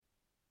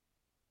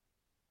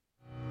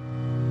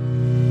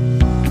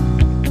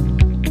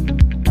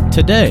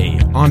Today,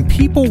 on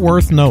People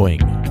Worth Knowing,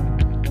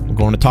 we're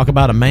going to talk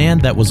about a man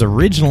that was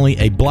originally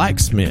a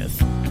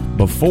blacksmith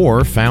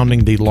before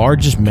founding the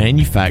largest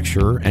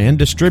manufacturer and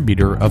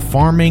distributor of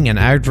farming and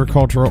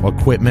agricultural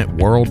equipment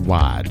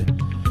worldwide.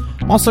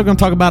 I'm also going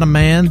to talk about a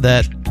man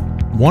that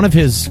one of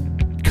his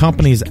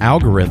company's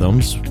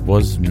algorithms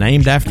was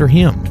named after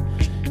him.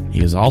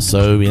 He is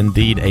also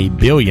indeed a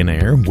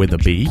billionaire with a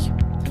B,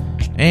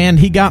 and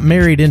he got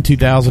married in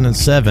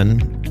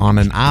 2007 on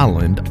an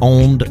island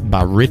owned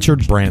by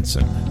Richard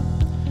Branson.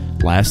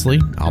 Lastly,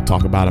 I'll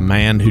talk about a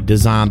man who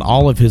designed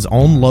all of his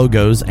own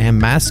logos and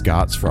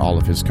mascots for all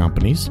of his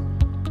companies.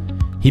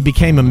 He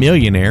became a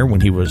millionaire when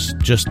he was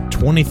just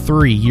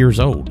 23 years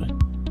old.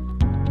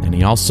 And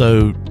he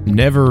also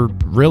never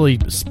really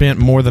spent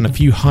more than a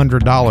few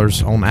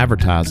 $100s on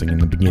advertising in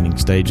the beginning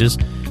stages.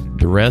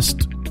 The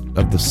rest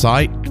of the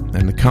site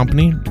and the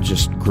company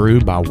just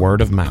grew by word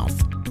of mouth.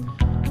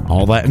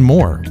 All that and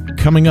more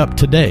coming up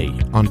today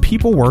on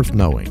People Worth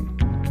Knowing.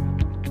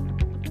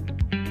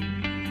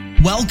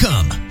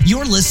 Welcome.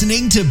 You're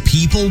listening to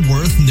People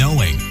Worth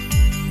Knowing,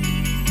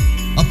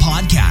 a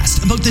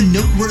podcast about the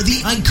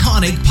noteworthy,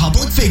 iconic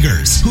public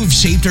figures who have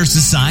shaped our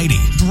society,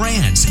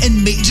 brands,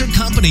 and major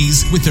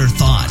companies with their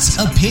thoughts,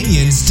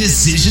 opinions,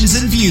 decisions,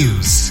 and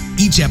views.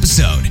 Each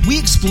episode, we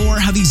explore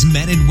how these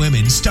men and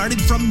women started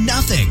from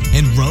nothing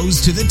and rose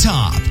to the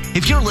top.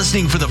 If you're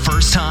listening for the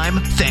first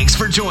time, thanks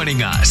for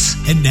joining us.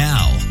 And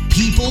now,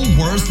 People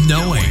Worth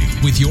Knowing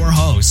with your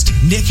host,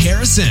 Nick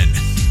Harrison.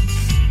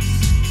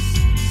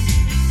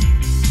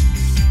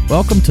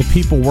 Welcome to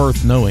People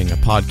Worth Knowing, a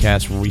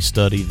podcast where we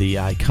study the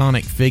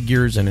iconic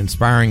figures and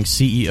inspiring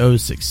CEO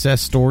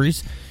success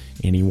stories,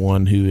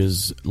 anyone who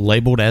is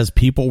labeled as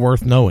people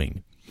worth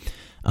knowing.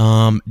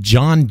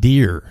 John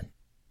Deere,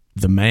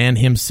 the man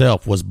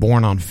himself, was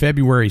born on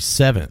February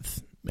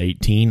 7th,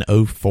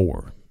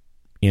 1804,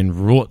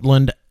 in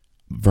Rutland,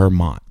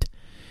 Vermont.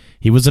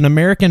 He was an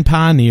American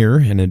pioneer,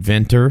 an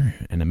inventor,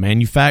 and a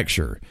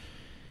manufacturer,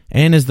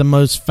 and is the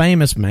most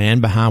famous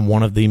man behind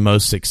one of the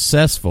most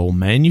successful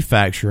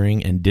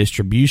manufacturing and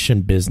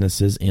distribution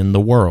businesses in the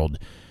world,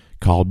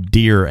 called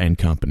Deere &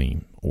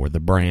 Company, or the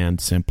brand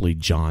simply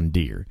John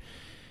Deere.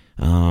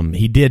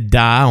 He did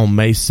die on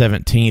May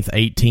 17th,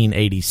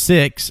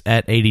 1886,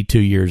 at 82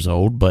 years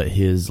old, but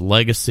his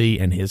legacy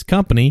and his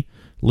company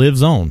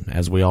lives on,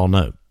 as we all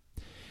know.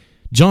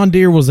 John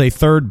Deere was a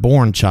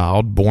third-born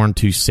child, born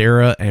to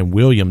Sarah and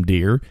William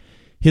Deere.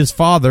 His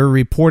father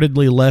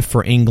reportedly left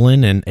for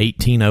England in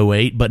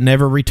 1808, but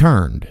never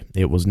returned.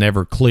 It was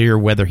never clear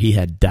whether he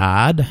had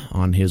died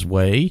on his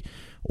way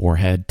or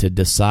had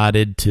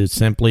decided to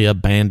simply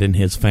abandon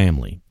his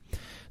family.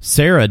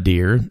 Sarah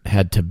Deere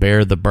had to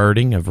bear the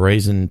burden of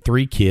raising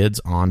 3 kids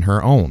on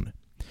her own.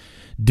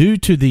 Due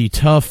to the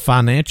tough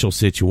financial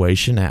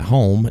situation at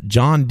home,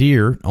 John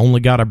Deere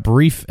only got a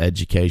brief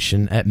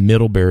education at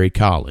Middlebury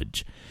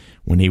College.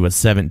 When he was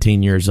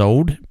 17 years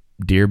old,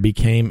 Deere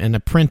became an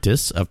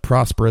apprentice of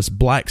prosperous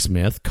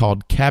blacksmith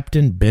called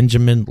Captain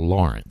Benjamin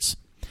Lawrence.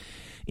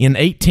 In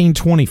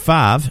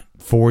 1825,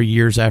 4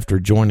 years after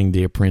joining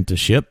the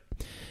apprenticeship,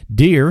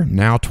 Deere,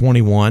 now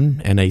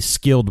 21 and a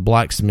skilled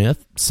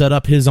blacksmith, set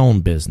up his own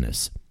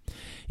business.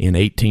 In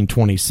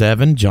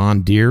 1827,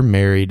 John Deere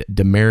married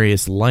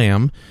Demarius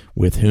Lamb,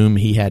 with whom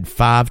he had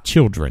 5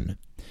 children.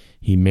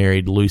 He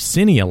married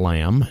Lucinia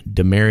Lamb,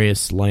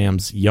 Demarius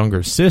Lamb's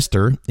younger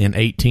sister, in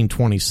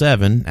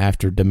 1827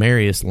 after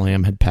Demarius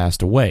Lamb had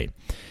passed away.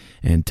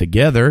 And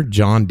together,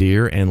 John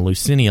Deere and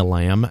Lucinia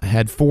Lamb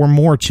had 4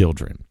 more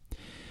children.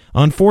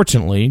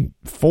 Unfortunately,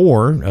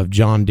 4 of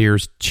John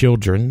Deere's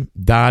children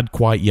died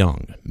quite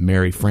young.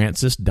 Mary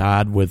Frances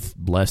died with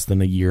less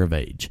than a year of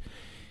age.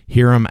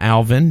 Hiram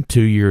Alvin,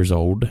 2 years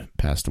old,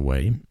 passed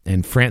away,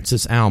 and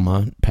Frances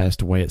Alma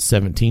passed away at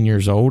 17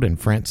 years old, and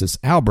Francis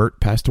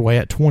Albert passed away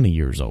at 20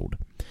 years old.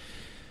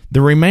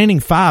 The remaining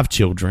 5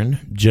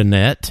 children,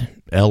 Jeanette,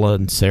 Ella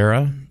and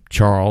Sarah,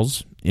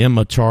 Charles,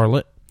 Emma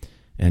Charlotte,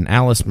 and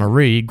Alice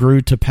Marie,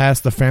 grew to pass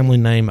the family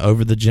name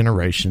over the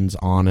generations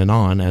on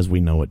as we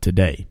know it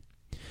today.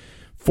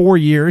 4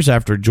 years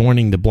after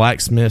joining the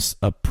blacksmith's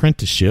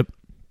apprenticeship,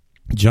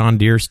 John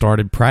Deere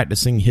started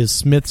practicing his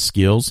smith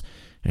skills,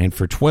 and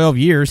for 12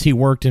 years he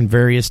worked in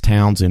various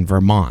towns in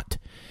Vermont.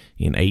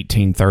 In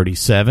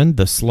 1837,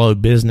 the slow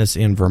business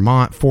in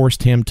Vermont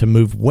forced him to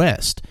move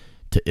west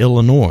to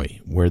Illinois,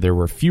 where there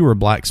were fewer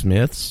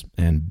blacksmiths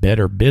and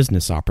better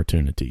business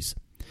opportunities.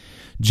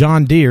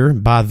 John Deere,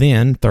 by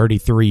then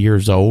 33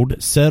 years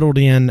old, settled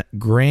in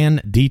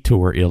Grand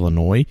Detour,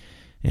 Illinois,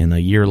 and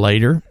a year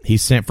later he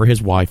sent for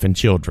his wife and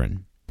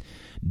children.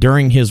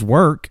 During his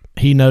work,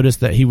 he noticed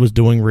that he was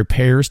doing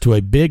repairs to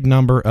a big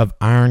number of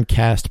iron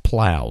cast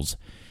plows.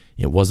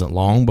 It wasn't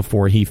long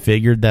before he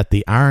figured that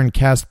the iron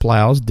cast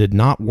plows did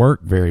not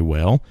work very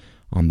well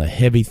on the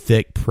heavy,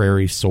 thick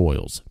prairie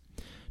soils.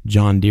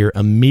 John Deere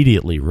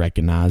immediately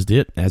recognized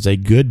it as a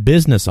good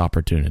business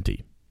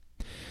opportunity.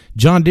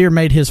 John Deere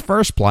made his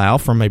first plow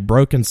from a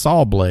broken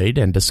saw blade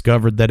and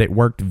discovered that it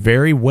worked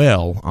very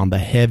well on the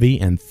heavy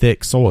and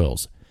thick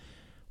soils.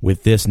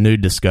 With this new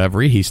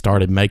discovery, he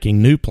started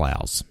making new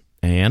plows,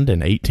 and in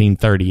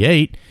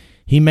 1838,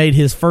 he made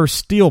his first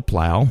steel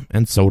plow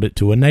and sold it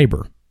to a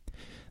neighbor.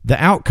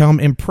 The outcome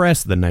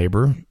impressed the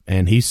neighbor,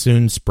 and he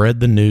soon spread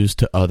the news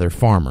to other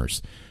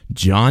farmers.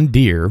 John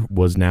Deere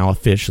was now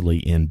officially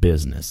in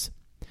business.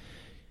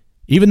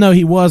 Even though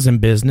he was in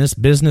business,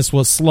 business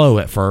was slow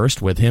at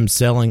first, with him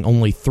selling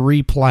only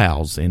 3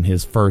 plows in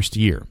his first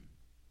year.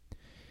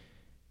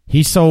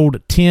 He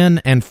sold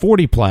 10 and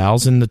 40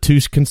 plows in the 2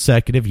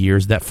 consecutive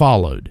years that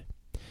followed.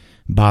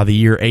 By the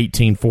year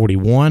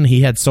 1841,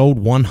 he had sold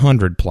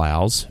 100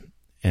 plows,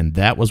 and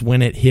that was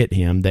when it hit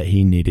him that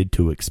he needed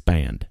to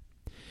expand.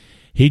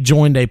 He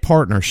joined a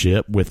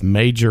partnership with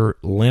Major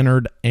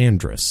Leonard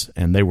Andrus,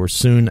 and they were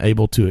soon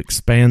able to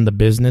expand the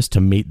business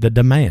to meet the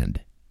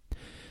demand.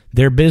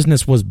 Their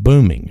business was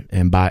booming,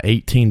 and by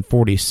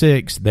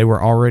 1846, they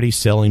were already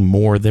selling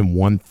more than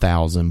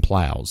 1,000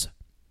 plows.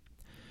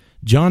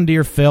 John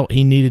Deere felt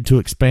he needed to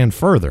expand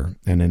further,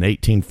 and in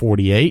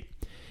 1848,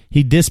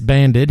 he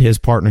disbanded his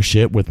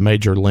partnership with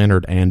Major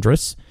Leonard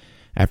Andrus.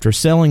 After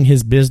selling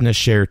his business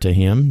share to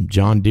him,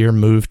 John Deere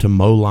moved to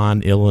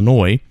Moline,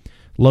 Illinois,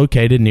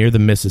 located near the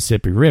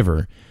Mississippi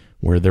River,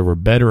 where there were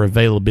better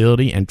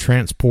availability and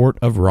transport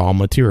of raw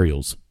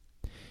materials.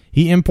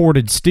 He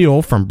imported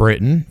steel from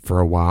Britain for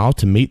a while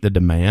to meet the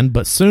demand,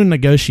 but soon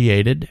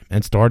negotiated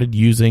and started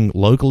using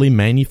locally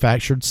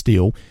manufactured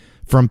steel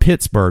from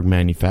Pittsburgh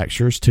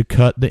manufacturers to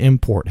cut the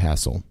import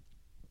hassle.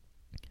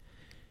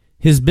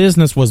 His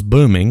business was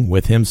booming,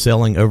 with him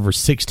selling over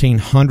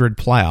 1,600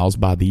 plows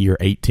by the year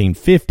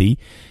 1850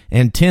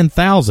 and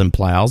 10,000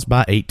 plows by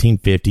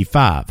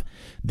 1855.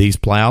 These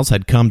plows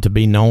had come to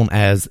be known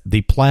as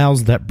the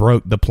plows that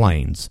broke the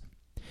plains.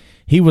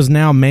 He was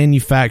now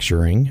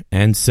manufacturing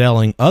and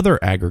selling other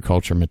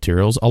agriculture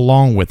materials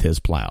along with his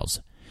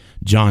plows.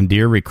 John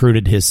Deere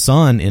recruited his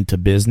son into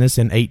business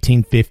in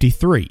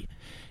 1853.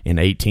 In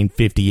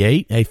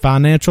 1858, a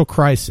financial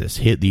crisis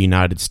hit the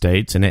United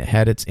States, and it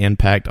had its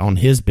impact on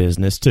his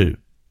business too.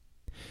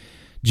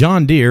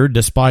 John Deere,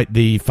 despite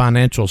the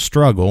financial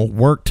struggle,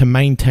 worked to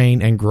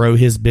maintain and grow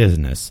his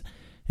business,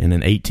 and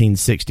in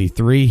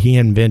 1863 he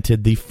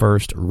invented the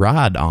first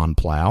ride-on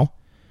plow,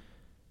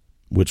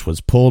 which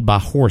was pulled by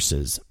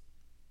horses.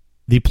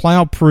 The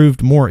plow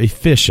proved more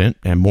efficient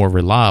and more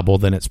reliable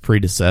than its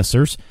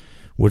predecessors,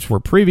 which were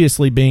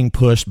previously being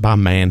pushed by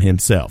man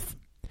himself.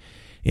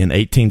 In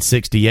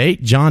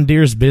 1868, John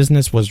Deere's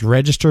business was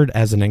registered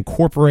as an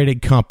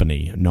incorporated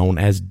company known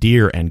as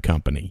Deere &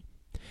 Company.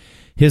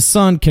 His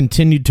son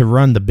continued to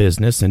run the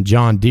business, and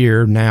John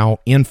Deere, now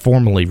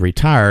informally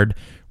retired,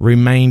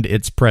 remained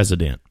its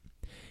president.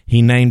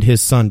 He named his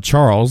son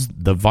Charles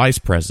the vice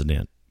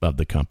president of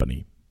the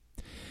company.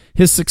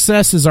 His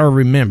successes are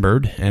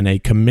remembered, and a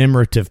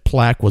commemorative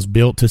plaque was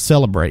built to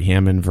celebrate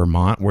him in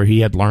Vermont, where he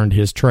had learned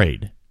his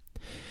trade.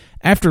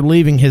 After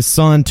leaving his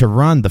son to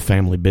run the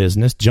family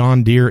business,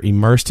 John Deere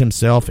immersed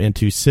himself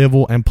into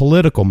civil and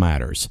political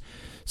matters.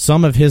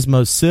 Some of his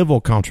most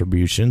civil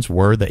contributions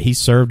were that he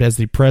served as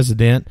the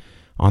president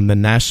on the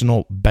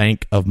National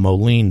Bank of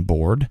Moline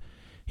Board.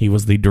 He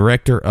was the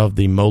director of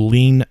the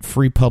Moline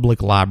Free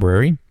Public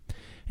Library,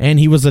 and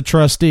he was a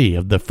trustee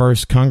of the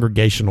First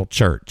Congregational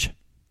Church.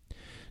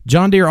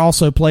 John Deere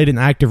also played an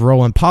active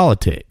role in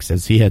politics,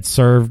 as he had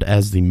served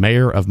as the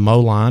mayor of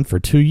Moline for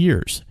 2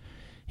 years.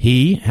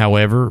 He,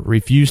 however,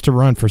 refused to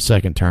run for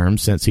second term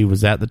since he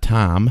was at the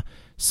time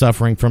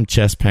suffering from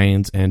chest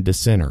pains and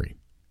dysentery.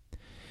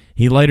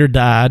 He later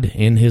died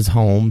in his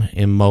home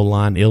in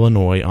Moline,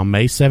 Illinois on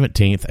May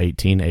 17,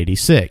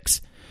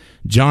 1886.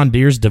 John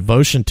Deere's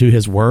devotion to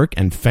his work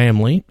and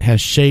family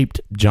has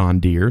shaped John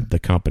Deere, the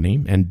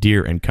company, and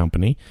Deere &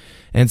 Company,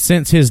 and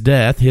since his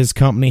death, his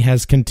company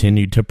has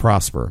continued to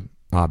prosper,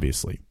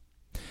 obviously.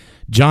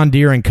 John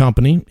Deere &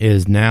 Company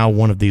is now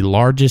one of the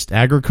largest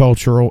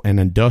agricultural and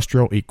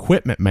industrial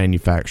equipment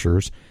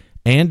manufacturers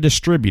and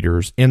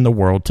distributors in the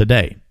world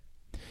today.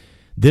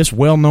 This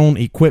well-known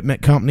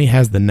equipment company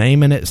has the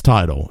name in its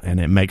title, and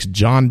it makes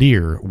John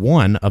Deere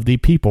one of the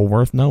people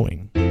worth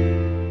knowing.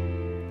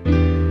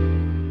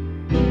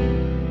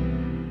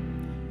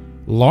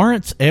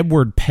 Lawrence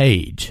Edward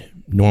Page,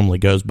 normally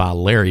goes by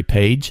Larry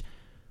Page,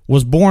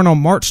 was born on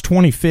March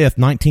 25,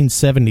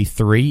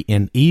 1973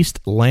 in East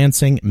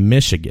Lansing,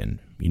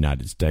 Michigan,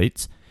 United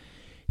States.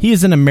 He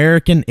is an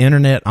American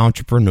internet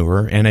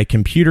entrepreneur and a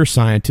computer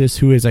scientist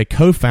who is a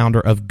co-founder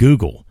of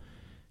Google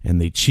and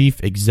the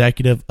chief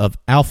executive of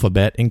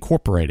Alphabet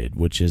Incorporated,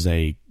 which is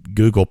a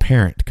Google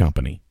parent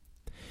company.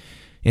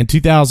 In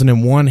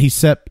 2001, he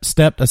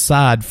stepped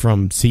aside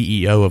from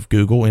CEO of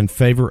Google in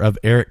favor of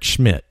Eric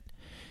Schmidt.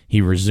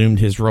 He resumed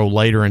his role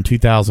later in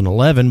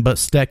 2011, but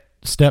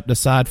stepped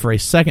aside for a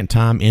second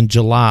time in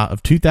July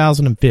of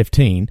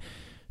 2015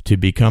 to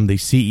become the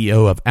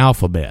CEO of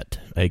Alphabet,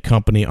 a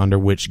company under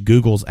which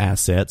Google's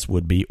assets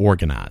would be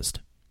organized.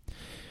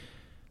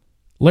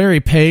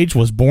 Larry Page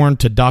was born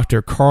to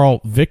Dr.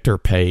 Carl Victor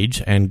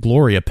Page and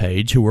Gloria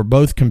Page, who were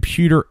both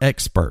computer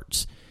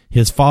experts.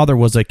 His father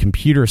was a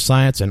computer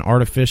science and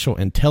artificial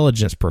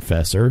intelligence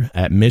professor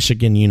at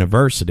Michigan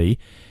University,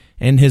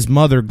 and his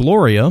mother,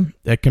 Gloria,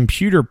 a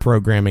computer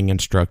programming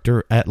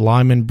instructor at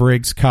Lyman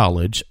Briggs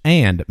College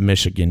and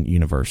Michigan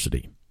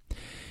University.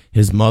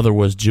 His mother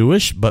was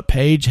Jewish, but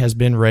Page has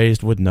been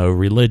raised with no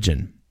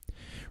religion.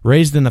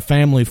 Raised in a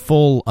family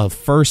full of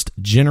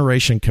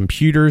first-generation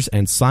computers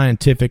and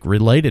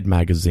scientific-related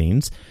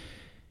magazines,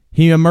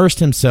 he immersed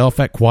himself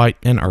at quite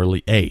an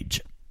early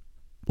age.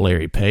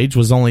 Larry Page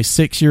was only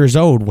 6 years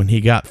old when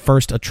he got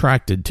first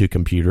attracted to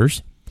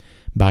computers.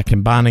 By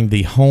combining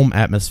the home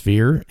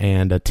atmosphere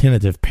and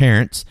attentive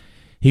parents,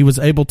 he was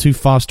able to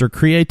foster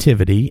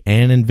creativity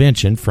and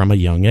invention from a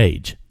young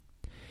age.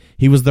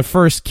 He was the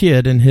first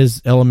kid in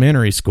his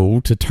elementary school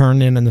to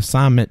turn in an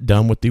assignment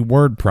done with the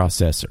word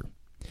processor.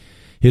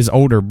 His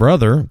older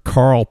brother,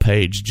 Carl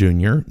Page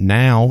Jr.,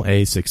 now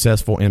a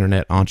successful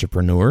internet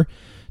entrepreneur,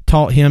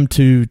 taught him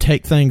to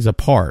take things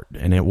apart,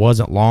 and it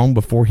wasn't long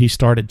before he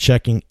started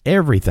checking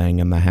everything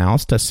in the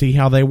house to see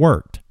how they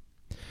worked.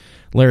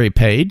 Larry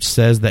Page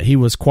says that he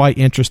was quite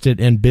interested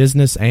in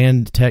business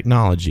and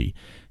technology,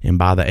 and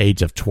by the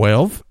age of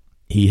 12,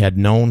 he had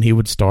known he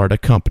would start a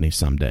company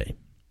someday.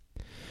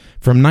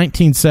 From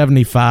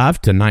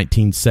 1975 to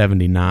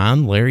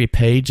 1979, Larry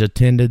Page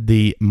attended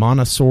the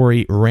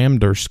Montessori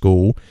Ramder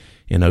School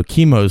in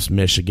Okemos,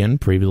 Michigan,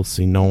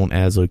 previously known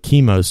as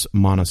Okemos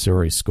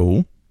Montessori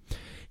School.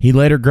 He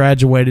later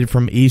graduated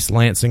from East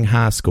Lansing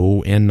High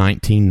School in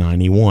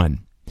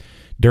 1991.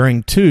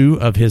 During 2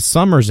 of his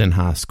summers in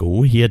high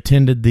school, he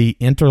attended the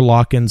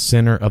Interlochen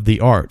Center of the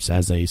Arts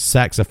as a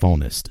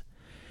saxophonist.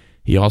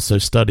 He also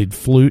studied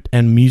flute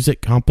and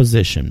music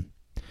composition.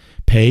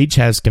 Page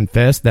has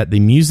confessed that the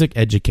music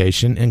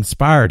education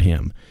inspired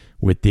him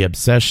with the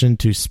obsession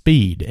to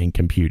speed in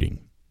computing.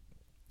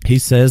 He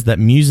says that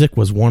music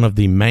was one of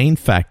the main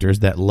factors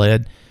that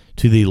led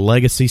to the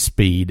legacy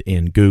speed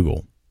in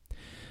Google.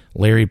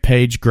 Larry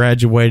Page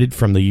graduated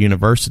from the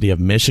University of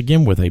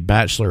Michigan with a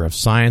Bachelor of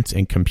Science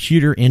in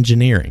Computer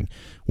Engineering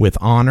with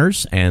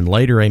honors and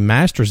later a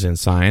Master's in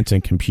Science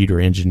and Computer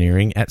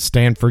Engineering at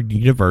Stanford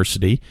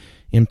University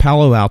in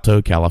Palo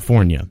Alto,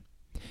 California.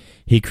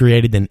 He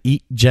created an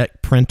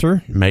inkjet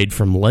printer made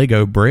from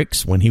Lego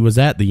bricks when he was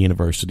at the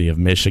University of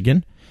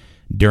Michigan.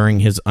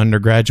 During his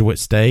undergraduate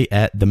stay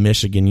at the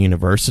Michigan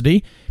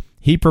University,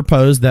 he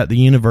proposed that the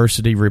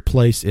university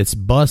replace its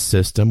bus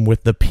system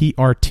with the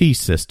PRT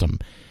system,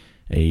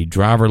 a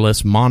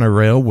driverless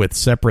monorail with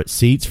separate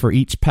seats for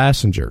each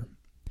passenger.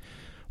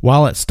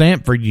 While at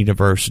Stanford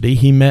University,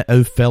 he met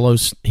a fellow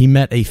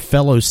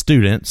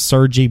student,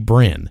 Sergey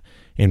Brin,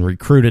 and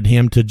recruited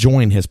him to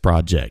join his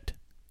project.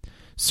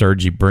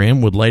 Sergey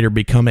Brin would later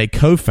become a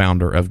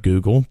co-founder of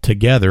Google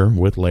together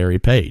with Larry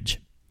Page.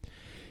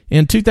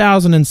 In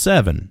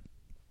 2007,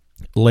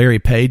 Larry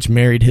Page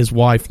married his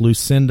wife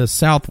Lucinda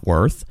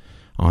Southworth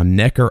on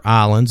Necker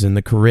Islands in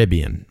the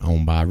Caribbean,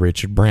 owned by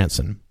Richard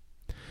Branson.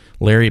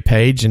 Larry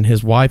Page and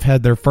his wife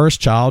had their first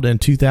child in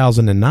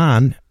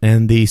 2009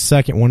 and the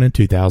second one in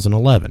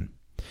 2011.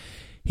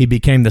 He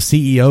became the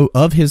CEO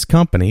of his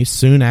company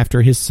soon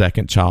after his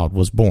second child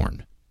was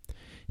born.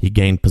 He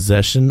gained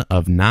possession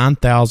of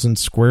 9,000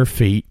 square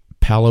feet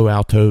Palo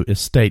Alto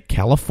Estate,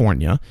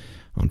 California,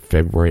 on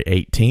February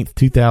 18,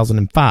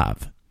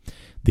 2005.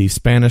 The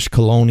Spanish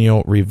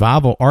colonial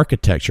revival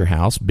architecture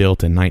house,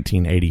 built in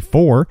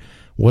 1984,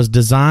 was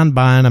designed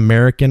by an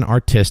American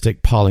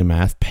artistic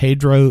polymath,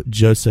 Pedro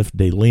Joseph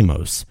de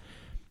Lemos,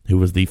 who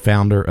was the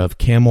founder of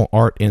Camel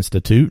Art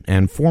Institute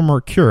and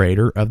former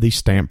curator of the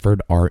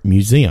Stanford Art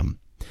Museum.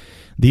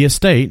 The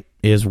estate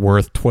is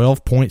worth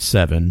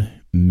 $12.7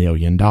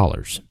 million.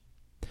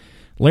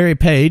 Larry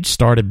Page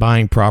started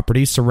buying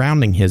property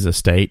surrounding his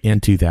estate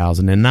in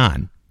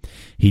 2009.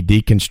 He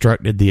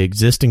deconstructed the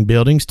existing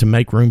buildings to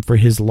make room for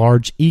his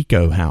large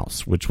eco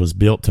house, which was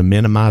built to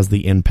minimize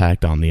the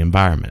impact on the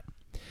environment.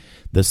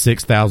 The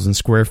 6,000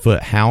 square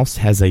foot house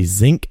has a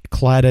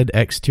zinc-cladded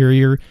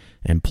exterior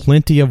and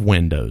plenty of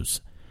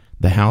windows.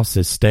 The house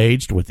is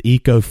staged with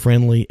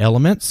eco-friendly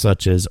elements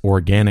such as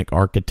organic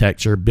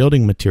architecture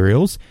building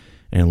materials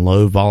and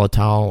low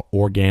volatile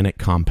organic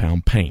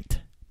compound paint.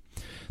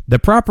 The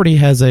property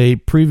has a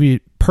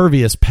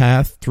pervious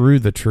path through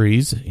the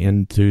trees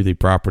into the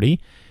property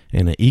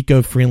and an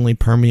eco-friendly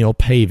permeable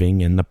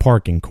paving in the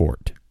parking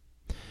court.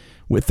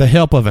 With the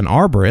help of an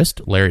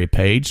arborist, Larry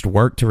Page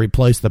worked to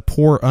replace the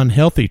poor,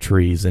 unhealthy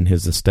trees in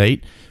his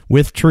estate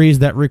with trees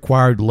that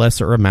required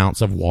lesser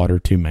amounts of water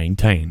to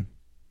maintain.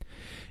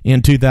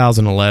 In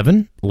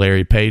 2011,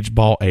 Larry Page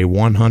bought a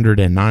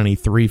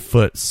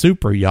 193-foot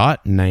super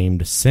yacht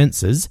named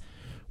Senses,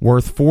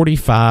 worth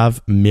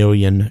 $45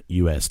 million.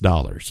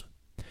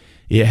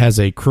 It has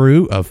a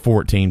crew of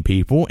 14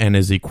 people and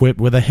is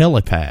equipped with a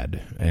helipad,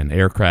 an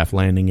aircraft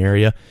landing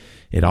area.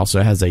 It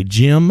also has a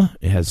gym.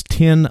 It has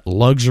 10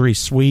 luxury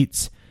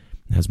suites.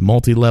 It has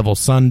multi-level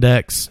sun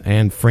decks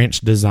and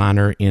French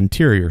designer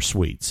interior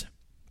suites.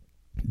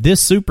 This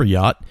super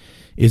yacht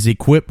is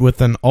equipped with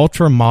an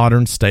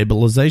ultra-modern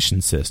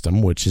stabilization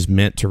system, which is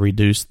meant to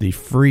reduce the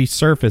free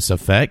surface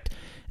effect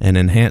and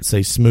enhance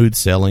a smooth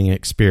sailing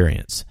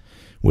experience.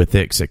 With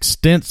its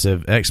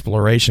extensive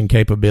exploration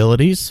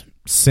capabilities,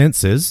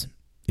 Senses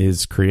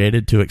is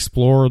created to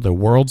explore the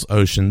world's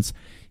oceans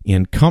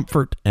in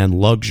comfort and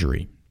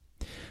luxury.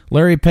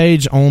 Larry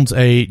Page owns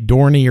a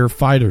Dornier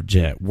fighter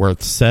jet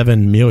worth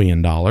 $7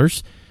 million,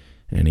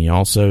 and he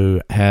also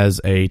has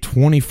a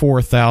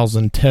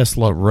 $24,000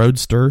 Tesla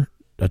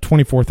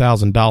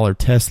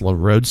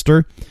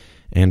Roadster,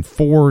 and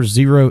 4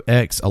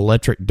 0X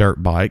electric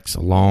dirt bikes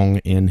along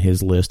in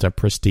his list of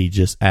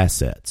prestigious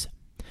assets.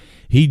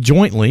 He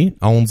jointly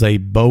owns a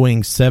Boeing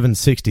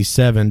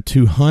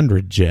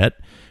 767-200 jet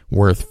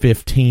worth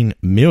 $15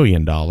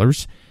 million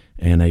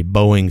and a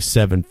Boeing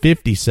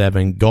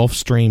 757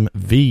 Gulfstream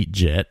V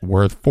jet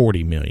worth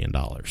 $40 million.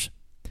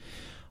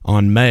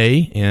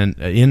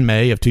 In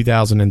May of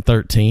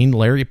 2013,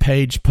 Larry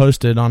Page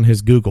posted on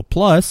his Google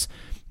Plus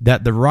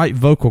that the right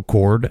vocal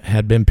cord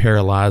had been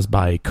paralyzed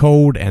by a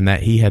cold and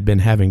that he had been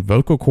having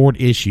vocal cord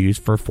issues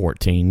for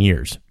 14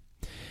 years.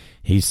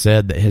 He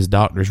said that his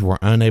doctors were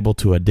unable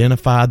to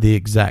identify the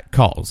exact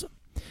cause.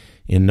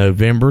 In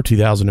November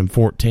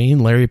 2014,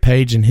 Larry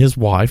Page and his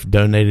wife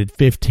donated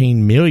 $15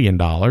 million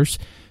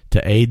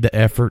to aid the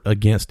effort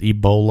against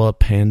Ebola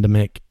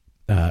pandemic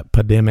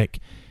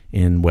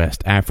in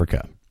West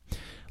Africa.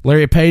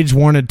 Larry Page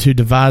wanted to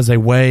devise a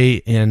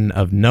way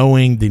of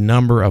knowing the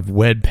number of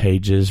web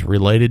pages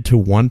related to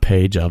one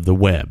page of the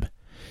web.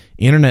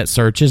 Internet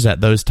searches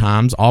at those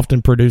times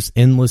often produce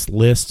endless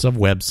lists of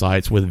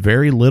websites with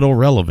very little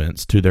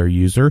relevance to their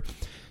user,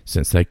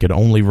 since they could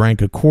only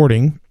rank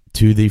according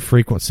to the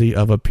frequency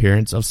of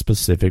appearance of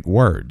specific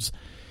words.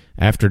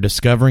 After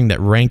discovering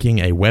that ranking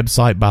a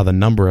website by the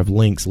number of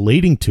links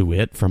leading to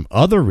it from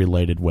other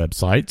related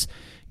websites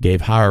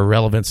gave higher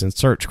relevance in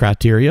search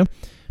criteria,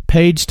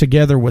 Page,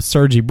 together with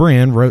Sergey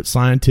Brin, wrote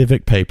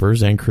scientific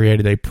papers and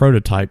created a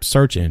prototype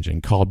search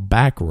engine called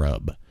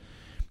Backrub.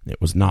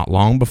 It was not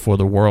long before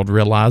the world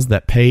realized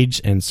that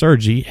Page and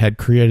Sergey had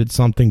created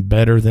something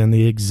better than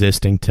the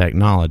existing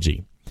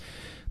technology.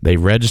 They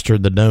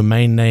registered the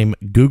domain name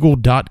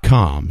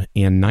Google.com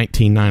in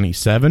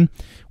 1997,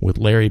 with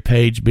Larry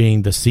Page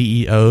being the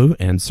CEO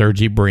and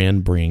Sergey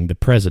Brin being the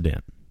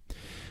president.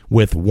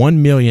 With $1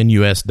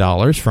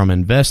 million from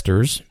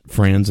investors,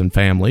 friends, and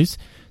families,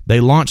 they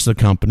launched the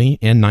company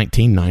in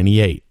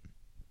 1998.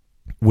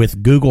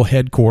 With Google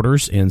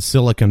headquarters in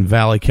Silicon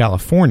Valley,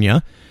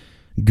 California,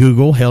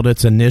 Google held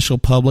its initial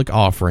public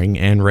offering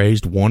and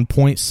raised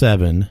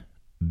 $1.7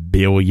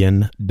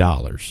 billion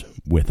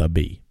with a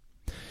B.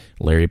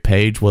 Larry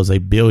Page was a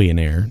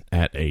billionaire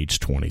at age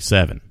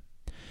 27.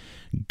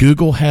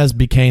 Google has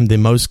become the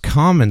most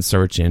common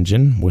search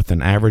engine with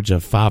an average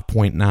of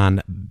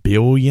 5.9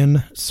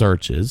 billion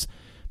searches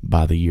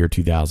by the year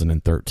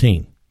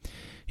 2013.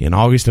 In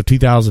August of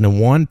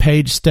 2001,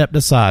 Page stepped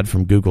aside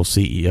from Google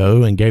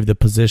CEO and gave the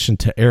position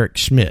to Eric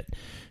Schmidt,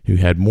 who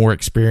had more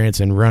experience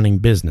in running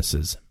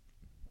businesses.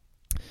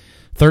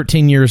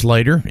 10 years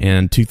later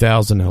in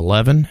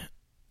 2011,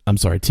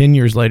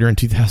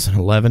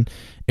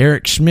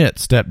 Eric Schmidt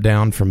stepped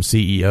down from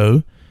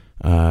CEO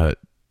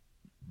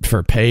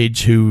for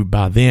Page, who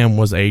by then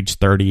was age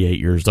 38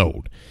 years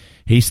old.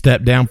 He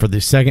stepped down for the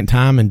second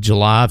time in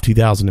July of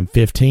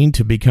 2015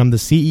 to become the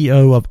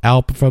CEO of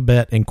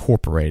Alphabet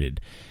Incorporated,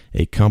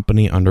 a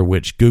company under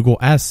which Google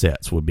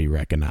assets would be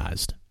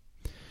recognized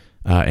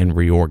and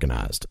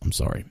reorganized.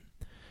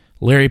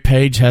 Larry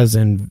Page has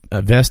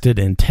invested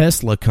in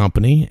Tesla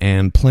Company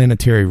and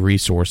Planetary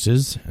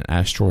Resources,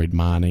 asteroid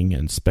mining,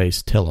 and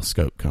space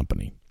telescope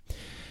company.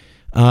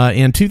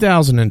 In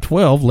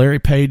 2012, Larry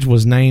Page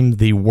was named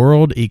the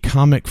World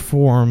Economic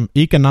Forum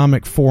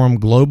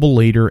Global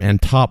Leader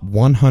and Top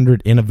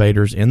 100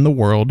 Innovators in the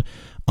World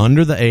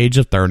under the age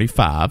of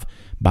 35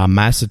 by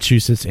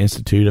Massachusetts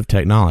Institute of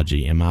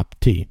Technology,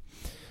 MIT,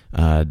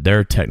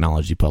 their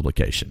technology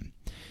publication.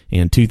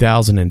 In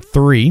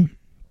 2003,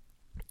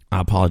 I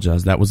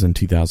apologize, that was in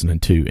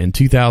 2002. In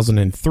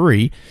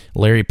 2003,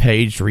 Larry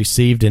Page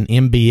received an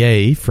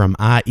MBA from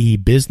IE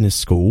Business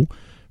School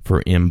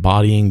for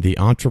embodying the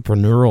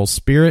entrepreneurial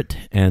spirit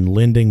and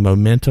lending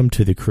momentum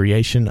to the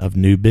creation of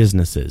new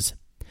businesses.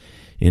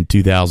 In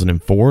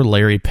 2004,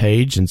 Larry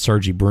Page and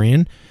Sergey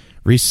Brin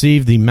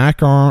received the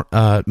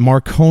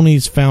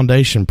Marconi's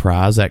Foundation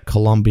Prize at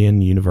Columbia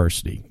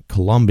University.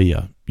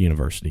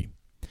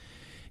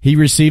 He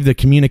received the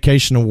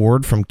Communication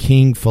Award from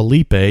King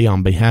Felipe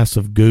on behalf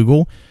of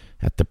Google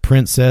at the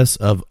Princess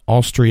of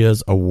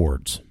Austria's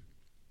Awards.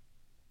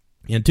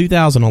 In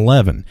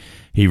 2011,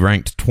 he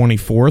ranked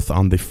 24th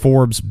on the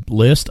Forbes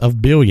list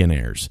of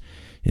billionaires.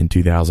 In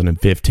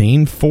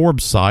 2015,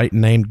 Forbes site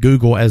named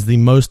Google as the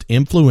most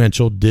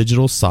influential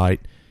digital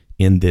site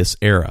in this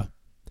era.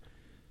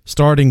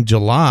 Starting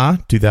July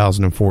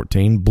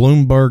 2014,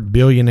 Bloomberg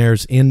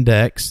Billionaires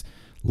Index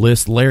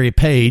lists Larry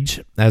Page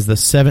as the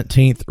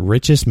 17th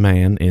richest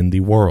man in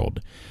the world.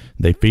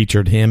 They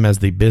featured him as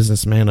the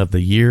Businessman of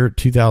the Year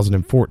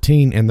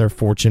 2014 in their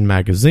Fortune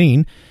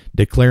magazine,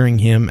 declaring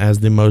him as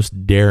the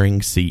most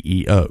daring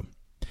CEO.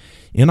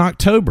 In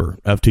October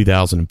of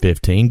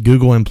 2015,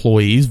 Google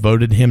employees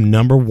voted him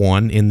number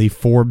 1 in the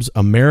Forbes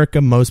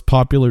America Most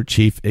Popular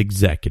Chief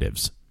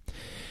Executives.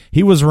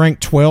 He was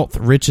ranked 12th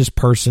richest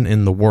person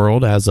in the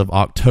world as of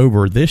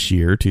October this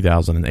year,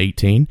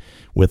 2018,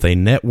 with a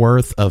net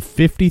worth of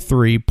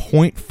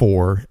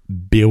 $53.4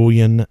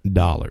 billion.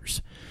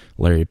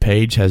 Larry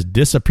Page has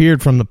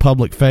disappeared from the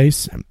public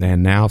face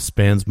and now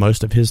spends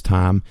most of his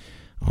time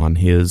on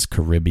his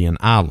Caribbean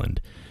island.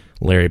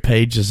 Larry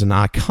Page is an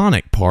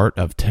iconic part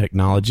of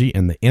technology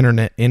and the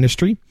internet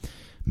industry,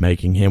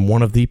 making him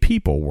one of the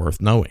people worth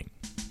knowing.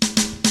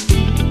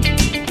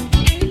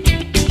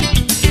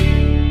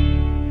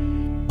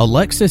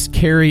 Alexis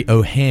Carey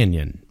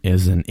Ohanian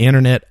is an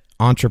internet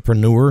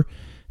entrepreneur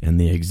and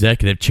the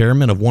executive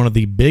chairman of one of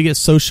the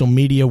biggest social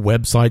media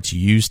websites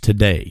used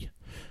today,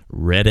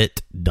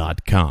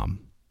 Reddit.com.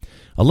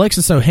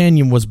 Alexis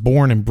Ohanian was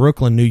born in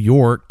Brooklyn, New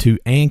York, to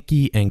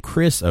Anki and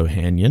Chris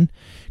Ohanian.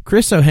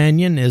 Chris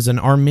Ohanian is an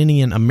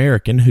Armenian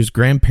American whose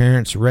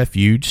grandparents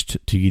refuged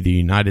to the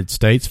United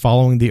States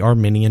following the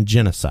Armenian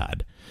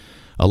Genocide.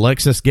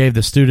 Alexis gave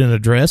the student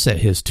address at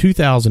his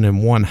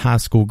 2001 high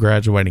school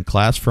graduating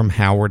class from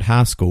Howard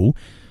High School,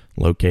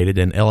 located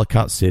in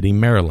Ellicott City,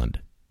 Maryland.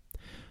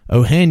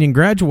 Ohanian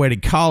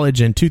graduated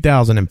college in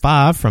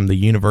 2005 from the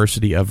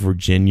University of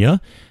Virginia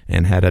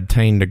and had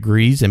obtained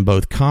degrees in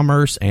both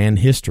commerce and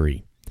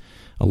history.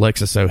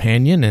 Alexis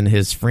Ohanian and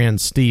his friend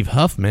Steve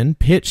Huffman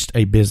pitched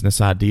a business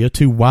idea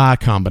to Y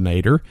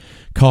Combinator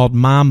called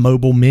My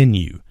Mobile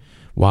Menu.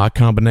 Y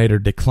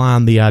Combinator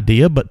declined the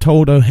idea but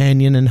told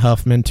Ohanian and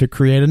Huffman to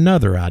create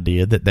another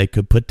idea that they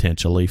could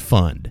potentially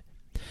fund.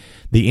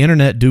 The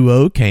internet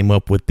duo came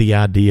up with the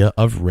idea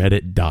of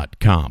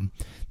Reddit.com.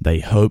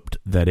 They hoped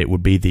that it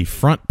would be the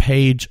front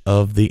page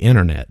of the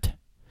internet.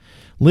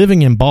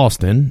 Living in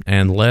Boston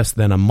and less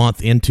than a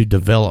month into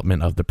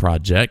development of the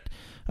project,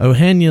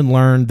 Ohanian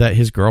learned that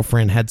his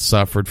girlfriend had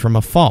suffered from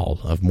a fall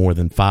of more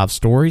than 5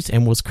 stories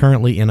and was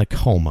currently in a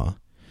coma.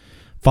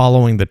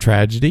 Following the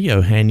tragedy,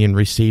 Ohanian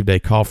received a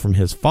call from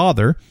his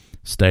father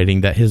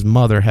stating that his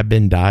mother had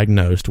been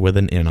diagnosed with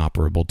an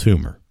inoperable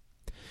tumor.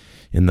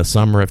 In the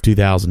summer of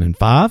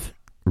 2005,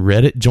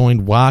 Reddit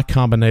joined Y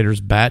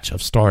Combinator's batch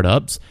of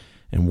startups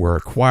and were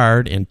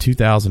acquired in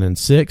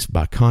 2006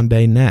 by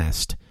Condé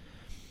Nast.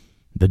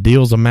 The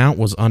deal's amount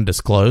was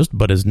undisclosed,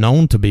 but is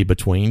known to be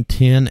between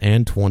 $10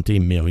 and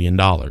 $20 million.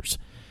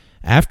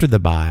 After the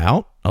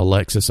buyout,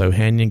 Alexis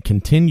Ohanian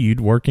continued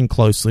working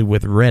closely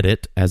with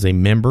Reddit as a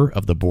member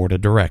of the board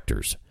of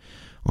directors.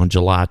 On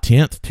July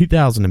 10,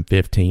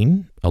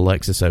 2015,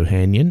 Alexis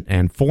Ohanian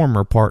and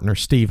former partner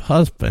Steve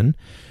Huffman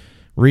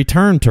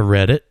returned to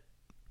Reddit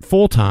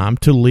full-time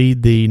to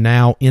lead the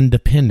now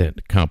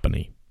independent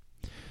company.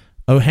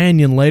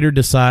 Ohanian later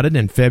decided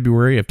in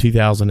February of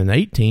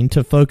 2018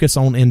 to focus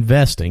on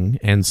investing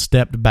and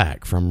stepped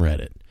back from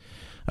Reddit.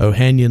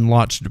 Ohanian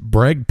launched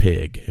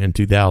BreadPig in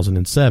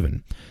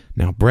 2007.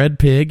 Now,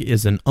 BreadPig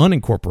is an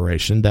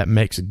unincorporation that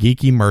makes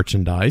geeky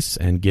merchandise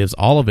and gives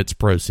all of its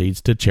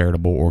proceeds to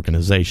charitable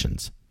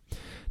organizations.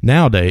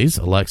 Nowadays,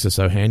 Alexis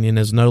Ohanian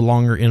is no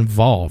longer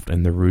involved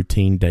in the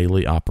routine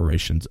daily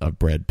operations of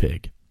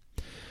BreadPig.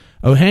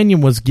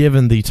 Ohanian was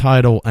given the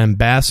title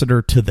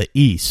Ambassador to the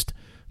East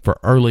for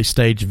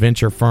early-stage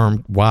venture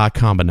firm Y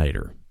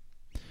Combinator.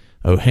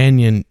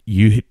 Ohanian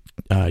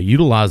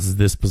utilizes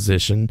this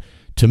position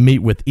to meet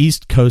with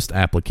East Coast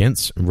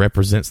applicants,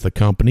 represents the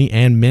company,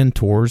 and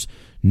mentors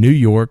New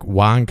York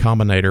Y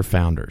Combinator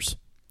founders.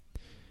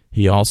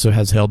 He also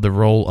has held the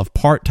role of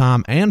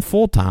part-time and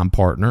full-time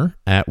partner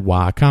at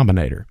Y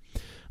Combinator.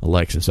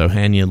 Alexis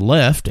Ohanian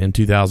left in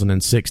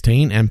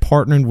 2016 and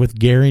partnered with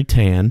Gary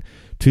Tan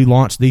to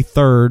launch the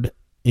third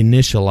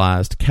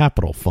initialized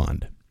capital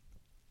fund.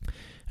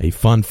 A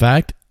fun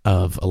fact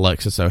of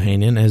Alexis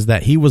Ohanian is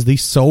that he was the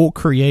sole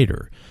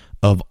creator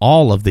of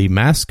all of the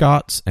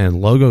mascots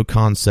and logo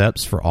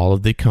concepts for all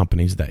of the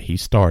companies that he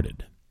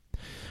started.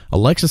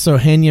 Alexis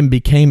Ohanian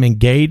became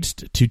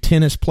engaged to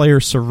tennis player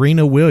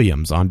Serena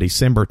Williams on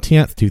December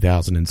 10,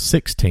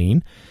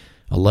 2016.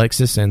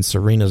 Alexis and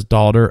Serena's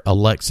daughter,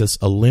 Alexis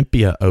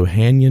Olympia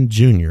Ohanian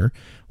Jr.,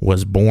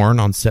 was born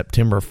on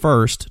September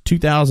 1,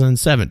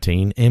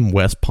 2017 in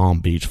West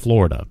Palm Beach,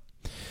 Florida.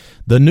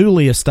 The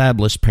newly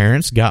established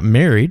parents got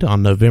married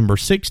on November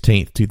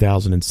 16,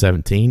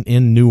 2017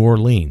 in New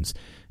Orleans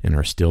and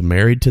are still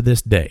married to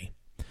this day.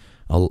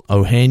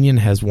 Ohanian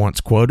has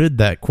once quoted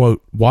that,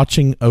 quote,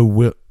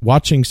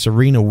 watching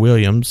Serena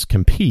Williams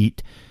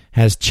compete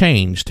has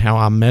changed how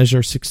I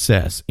measure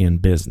success in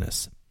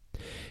business.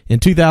 In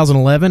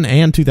 2011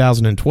 and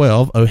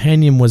 2012,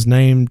 Ohanian was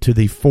named to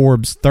the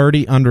Forbes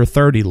 30 Under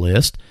 30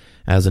 list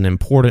as an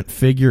important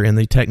figure in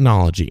the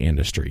technology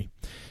industry.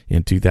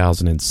 In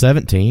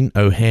 2017,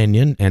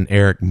 Ohanian and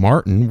Eric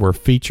Martin were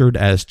featured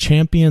as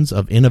champions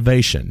of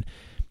innovation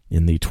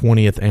in the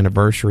 20th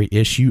anniversary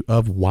issue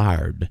of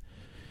Wired.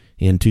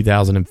 In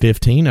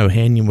 2015,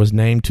 Ohanian was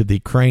named to the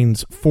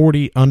Crain's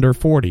 40 Under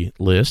 40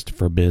 list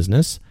for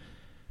business.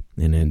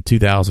 And in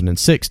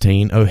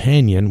 2016,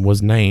 Ohanian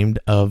was named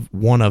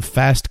one of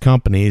Fast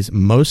Company's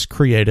most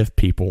creative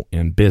people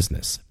in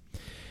business.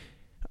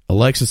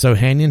 Alexis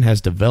Ohanian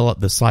has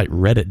developed the site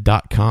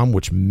Reddit.com,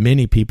 which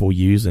many people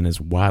use and is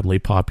widely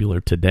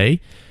popular today,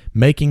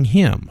 making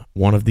him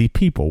one of the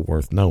people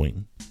worth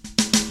knowing.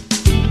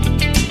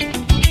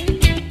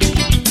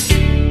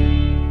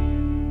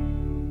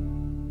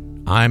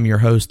 I'm your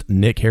host,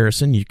 Nick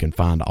Harrison. You can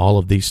find all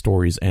of these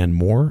stories and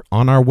more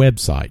on our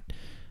website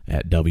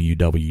at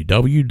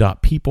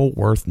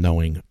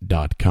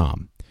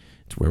www.peopleworthknowing.com.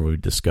 It's where we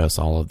discuss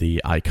all of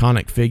the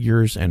iconic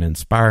figures and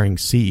inspiring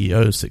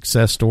CEO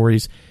success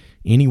stories,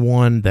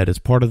 anyone that is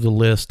part of the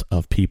list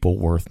of people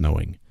worth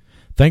knowing.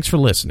 Thanks for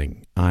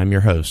listening. I'm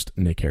your host,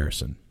 Nick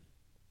Harrison.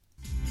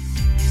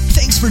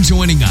 Thanks for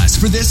joining us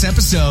for this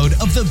episode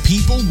of the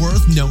People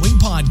Worth Knowing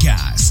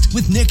podcast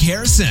with Nick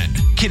Harrison.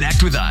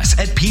 Connect with us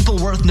at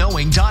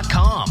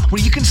peopleworthknowing.com,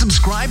 where you can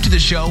subscribe to the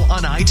show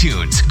on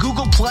iTunes,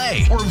 Google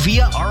Play, or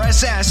via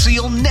RSS so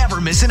you'll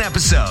never miss an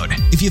episode.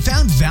 If you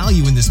found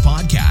value in this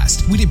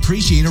podcast, we'd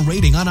appreciate a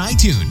rating on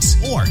iTunes.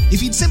 Or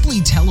if you'd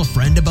simply tell a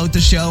friend about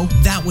the show,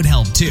 that would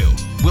help too.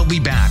 We'll be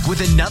back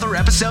with another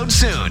episode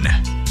soon.